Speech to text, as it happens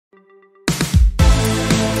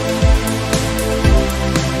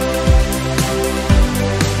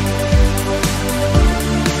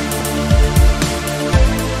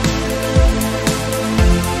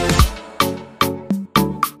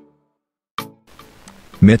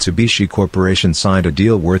Mitsubishi Corporation signed a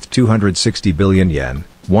deal worth 260 billion yen,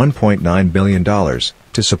 $1.9 billion,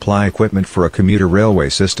 to supply equipment for a commuter railway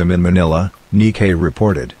system in Manila, Nikkei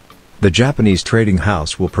reported. The Japanese trading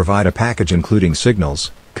house will provide a package including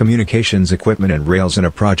signals, communications equipment and rails in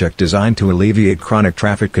a project designed to alleviate chronic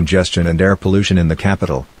traffic congestion and air pollution in the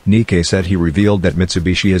capital. Nikkei said he revealed that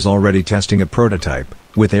Mitsubishi is already testing a prototype,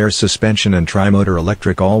 with air suspension and tri-motor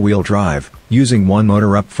electric all-wheel drive, using one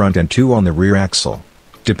motor up front and two on the rear axle.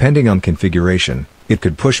 Depending on configuration, it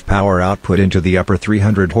could push power output into the upper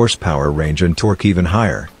 300 horsepower range and torque even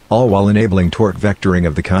higher, all while enabling torque vectoring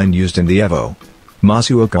of the kind used in the Evo.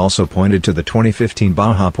 Masuoka also pointed to the 2015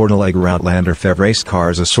 Baja Portalegre Outlander FEV race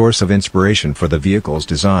car as a source of inspiration for the vehicle's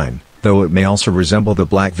design, though it may also resemble the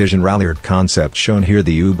Black Vision Ralliart concept shown here.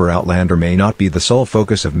 The Uber Outlander may not be the sole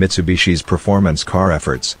focus of Mitsubishi's performance car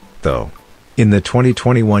efforts, though. In the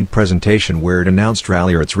 2021 presentation where it announced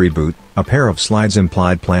Ralliart's reboot, a pair of slides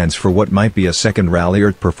implied plans for what might be a second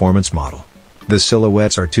Ralliart performance model. The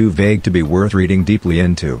silhouettes are too vague to be worth reading deeply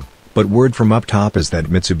into, but word from up top is that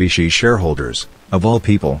Mitsubishi shareholders, of all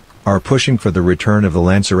people, are pushing for the return of the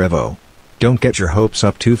Lancer Evo. Don't get your hopes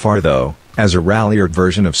up too far though, as a Ralliart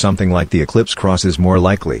version of something like the Eclipse Cross is more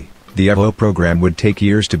likely. The Evo program would take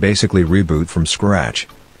years to basically reboot from scratch.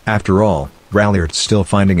 After all, Ralliart's still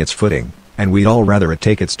finding its footing, and we'd all rather it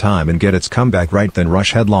take its time and get its comeback right than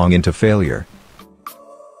rush headlong into failure.